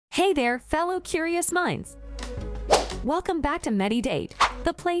Hey there, fellow curious minds! Welcome back to Medi-Date,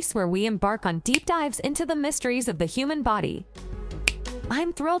 the place where we embark on deep dives into the mysteries of the human body.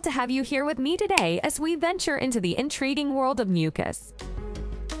 I'm thrilled to have you here with me today as we venture into the intriguing world of mucus.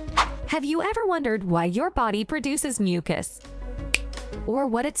 Have you ever wondered why your body produces mucus? Or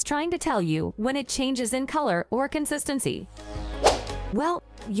what it's trying to tell you when it changes in color or consistency? Well,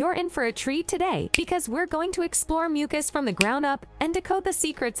 you're in for a treat today because we're going to explore mucus from the ground up and decode the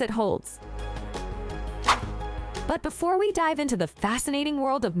secrets it holds. But before we dive into the fascinating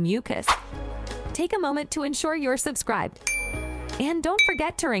world of mucus, take a moment to ensure you're subscribed. And don't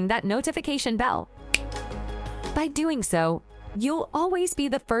forget to ring that notification bell. By doing so, you'll always be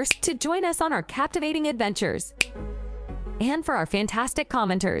the first to join us on our captivating adventures. And for our fantastic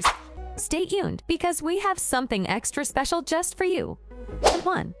commenters, stay tuned because we have something extra special just for you.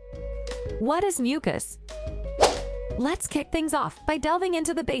 1. What is mucus? Let's kick things off by delving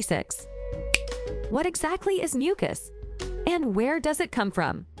into the basics. What exactly is mucus? And where does it come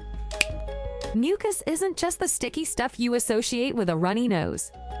from? Mucus isn't just the sticky stuff you associate with a runny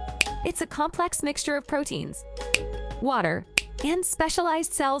nose. It's a complex mixture of proteins, water, and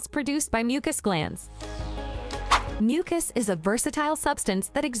specialized cells produced by mucus glands. Mucus is a versatile substance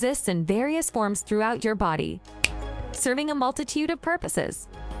that exists in various forms throughout your body, serving a multitude of purposes.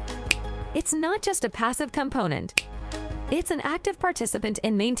 It's not just a passive component. It's an active participant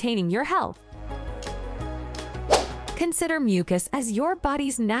in maintaining your health. Consider mucus as your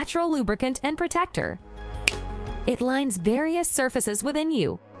body's natural lubricant and protector. It lines various surfaces within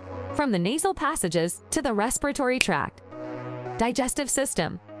you, from the nasal passages to the respiratory tract, digestive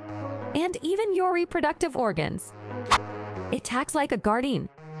system, and even your reproductive organs. It acts like a guardian,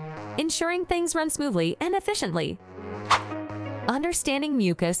 ensuring things run smoothly and efficiently. Understanding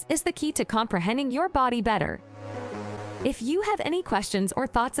mucus is the key to comprehending your body better. If you have any questions or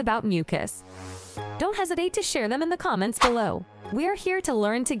thoughts about mucus, don't hesitate to share them in the comments below. We're here to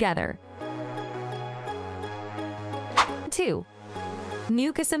learn together. 2.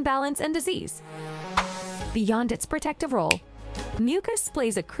 Mucus imbalance and disease. Beyond its protective role, mucus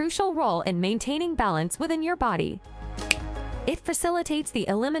plays a crucial role in maintaining balance within your body. It facilitates the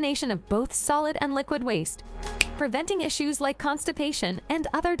elimination of both solid and liquid waste, preventing issues like constipation and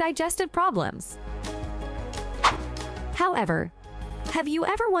other digestive problems. However, have you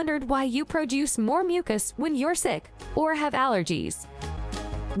ever wondered why you produce more mucus when you're sick or have allergies?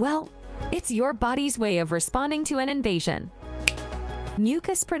 Well, it's your body's way of responding to an invasion.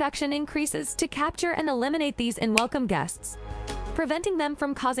 Mucus production increases to capture and eliminate these unwelcome guests, preventing them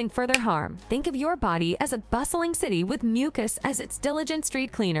from causing further harm. Think of your body as a bustling city with mucus as its diligent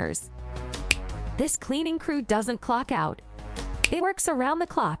street cleaners. This cleaning crew doesn't clock out. It works around the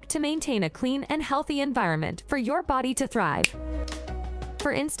clock to maintain a clean and healthy environment for your body to thrive.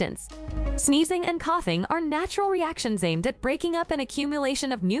 For instance, sneezing and coughing are natural reactions aimed at breaking up an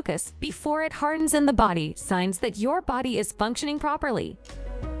accumulation of mucus before it hardens in the body, signs that your body is functioning properly.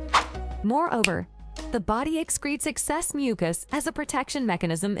 Moreover, the body excretes excess mucus as a protection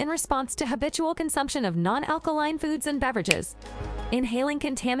mechanism in response to habitual consumption of non-alkaline foods and beverages, inhaling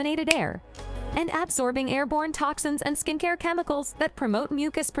contaminated air, and absorbing airborne toxins and skincare chemicals that promote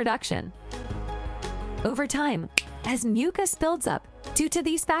mucus production. Over time, as mucus builds up due to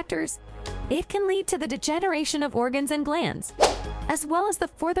these factors, it can lead to the degeneration of organs and glands, as well as the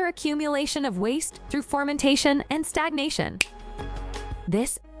further accumulation of waste through fermentation and stagnation.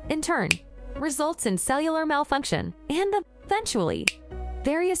 This, in turn, results in cellular malfunction and, eventually,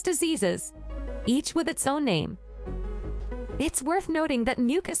 various diseases, each with its own name. It's worth noting that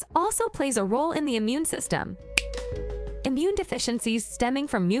mucus also plays a role in the immune system. Immune deficiencies stemming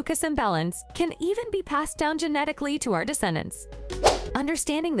from mucus imbalance can even be passed down genetically to our descendants.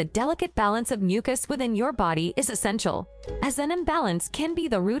 Understanding the delicate balance of mucus within your body is essential, as an imbalance can be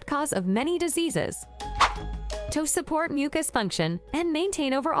the root cause of many diseases. To support mucus function and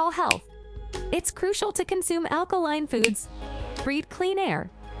maintain overall health, it's crucial to consume alkaline foods, breathe clean air,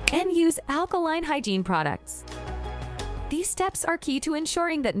 and use alkaline hygiene products. These steps are key to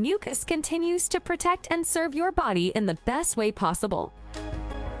ensuring that mucus continues to protect and serve your body in the best way possible.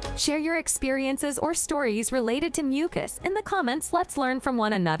 Share your experiences or stories related to mucus in the comments. Let's learn from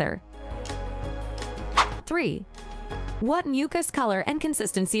one another. 3. What mucus color and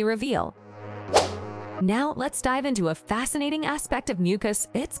consistency reveal? Now let's dive into a fascinating aspect of mucus,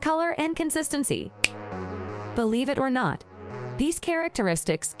 its color and consistency. Believe it or not, these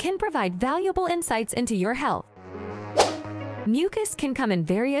characteristics can provide valuable insights into your health. Mucus can come in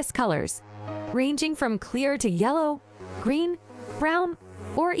various colors, ranging from clear to yellow, green, brown,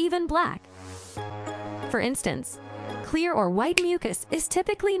 or even black. For instance, Clear or white mucus is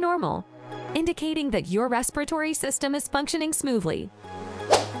typically normal, indicating that your respiratory system is functioning smoothly.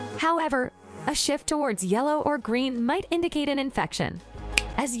 However, a shift towards yellow or green might indicate an infection,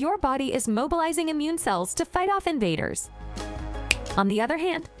 as your body is mobilizing immune cells to fight off invaders. On the other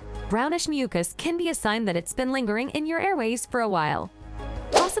hand, brownish mucus can be a sign that it's been lingering in your airways for a while,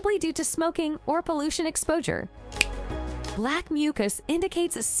 possibly due to smoking or pollution exposure. Black mucus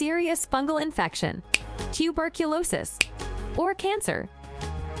indicates a serious fungal infection, tuberculosis, or cancer.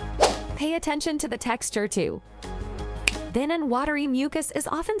 Pay attention to the texture too. Thin and watery mucus is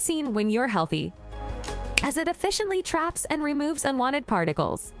often seen when you're healthy, as it efficiently traps and removes unwanted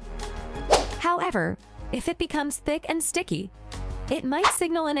particles. However, if it becomes thick and sticky, it might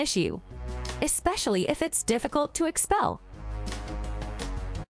signal an issue, especially if it's difficult to expel.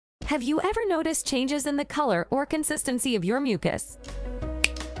 Have you ever noticed changes in the color or consistency of your mucus?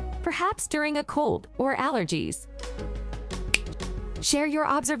 Perhaps during a cold or allergies. Share your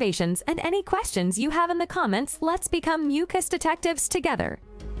observations and any questions you have in the comments. Let's become mucus detectives together.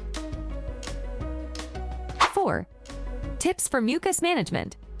 4. Tips for mucus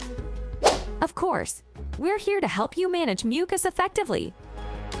management. Of course, we're here to help you manage mucus effectively.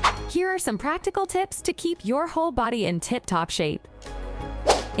 Here are some practical tips to keep your whole body in tip-top shape.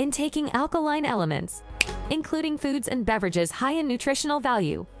 Intaking alkaline elements, including foods and beverages high in nutritional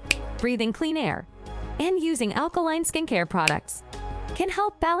value, breathing clean air, and using alkaline skincare products can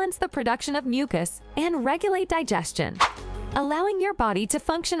help balance the production of mucus and regulate digestion, allowing your body to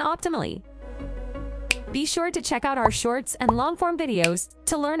function optimally. Be sure to check out our shorts and long-form videos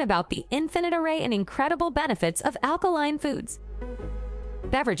to learn about the infinite array and incredible benefits of alkaline foods,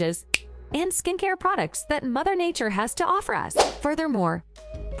 beverages, and skincare products that Mother Nature has to offer us. Furthermore,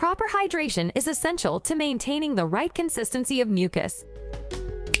 proper hydration is essential to maintaining the right consistency of mucus,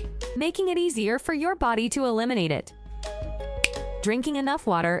 making it easier for your body to eliminate it. Drinking enough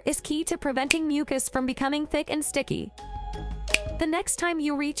water is key to preventing mucus from becoming thick and sticky. The next time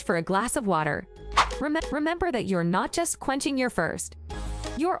you reach for a glass of water, remember that you're not just quenching your thirst,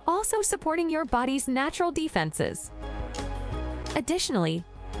 you're also supporting your body's natural defenses. Additionally,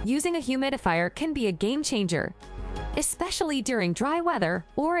 using a humidifier can be a game changer, especially during dry weather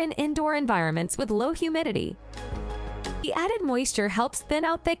or in indoor environments with low humidity. The added moisture helps thin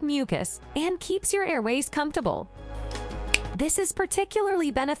out thick mucus and keeps your airways comfortable. This is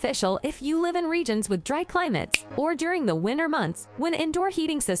particularly beneficial if you live in regions with dry climates or during the winter months when indoor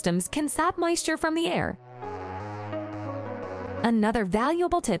heating systems can sap moisture from the air. Another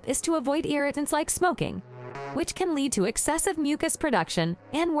valuable tip is to avoid irritants like smoking, which can lead to excessive mucus production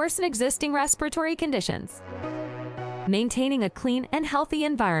and worsen existing respiratory conditions. Maintaining a clean and healthy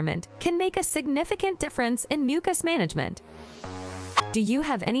environment can make a significant difference in mucus management. Do you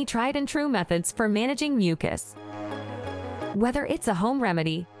have any tried and true methods for managing mucus? Whether it's a home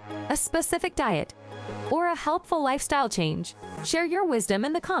remedy, a specific diet, or a helpful lifestyle change, share your wisdom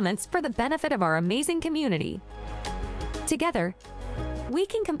in the comments for the benefit of our amazing community. Together, we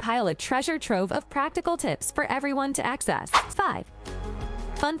can compile a treasure trove of practical tips for everyone to access. 5.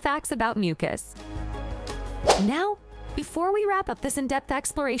 Fun facts about mucus. Now, before we wrap up this in-depth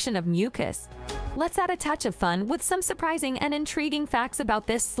exploration of mucus, let's add a touch of fun with some surprising and intriguing facts about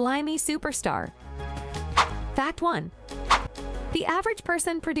this slimy superstar. Fact 1. The average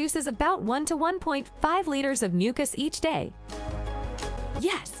person produces about 1 to 1.5 liters of mucus each day.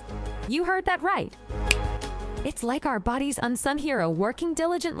 Yes, you heard that right. It's like our body's unsung hero working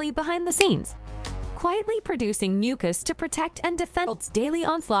diligently behind the scenes, quietly producing mucus to protect and defend its daily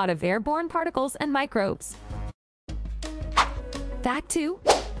onslaught of airborne particles and microbes. Fact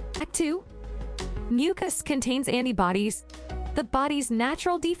 2. Mucus contains antibodies, the body's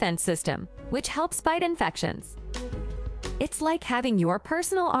natural defense system, which helps fight infections. It's like having your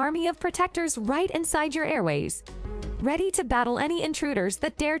personal army of protectors right inside your airways, ready to battle any intruders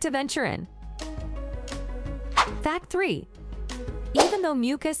that dare to venture in. Fact 3. Even though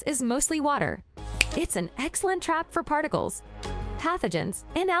mucus is mostly water, it's an excellent trap for particles, pathogens,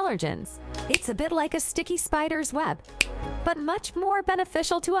 and allergens. It's a bit like a sticky spider's web, but much more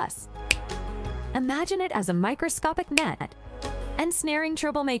beneficial to us. Imagine it as a microscopic net, ensnaring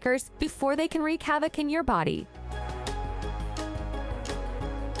troublemakers before they can wreak havoc in your body.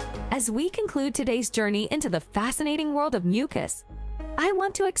 As we conclude today's journey into the fascinating world of mucus, I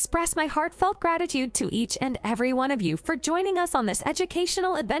want to express my heartfelt gratitude to each and every one of you for joining us on this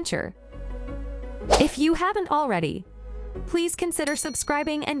educational adventure. If you haven't already, please consider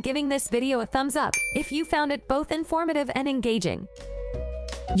subscribing and giving this video a thumbs up if you found it both informative and engaging.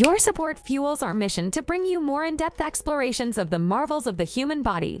 Your support fuels our mission to bring you more in-depth explorations of the marvels of the human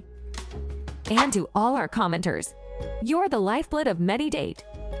body. And to all our commenters, You're the lifeblood of medi-date.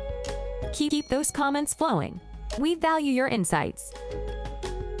 Keep those comments flowing. We value your insights.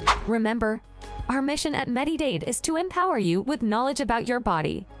 Remember, our mission at medi-date is to empower you with knowledge about your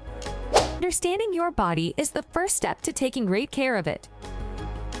body. Understanding your body is the first step to taking great care of it.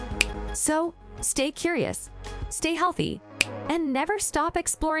 So, stay curious, stay healthy, and never stop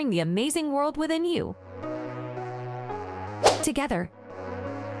exploring the amazing world within you. Together,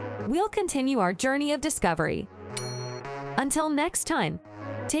 we'll continue our journey of discovery. Until next time,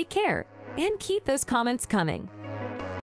 take care and keep those comments coming.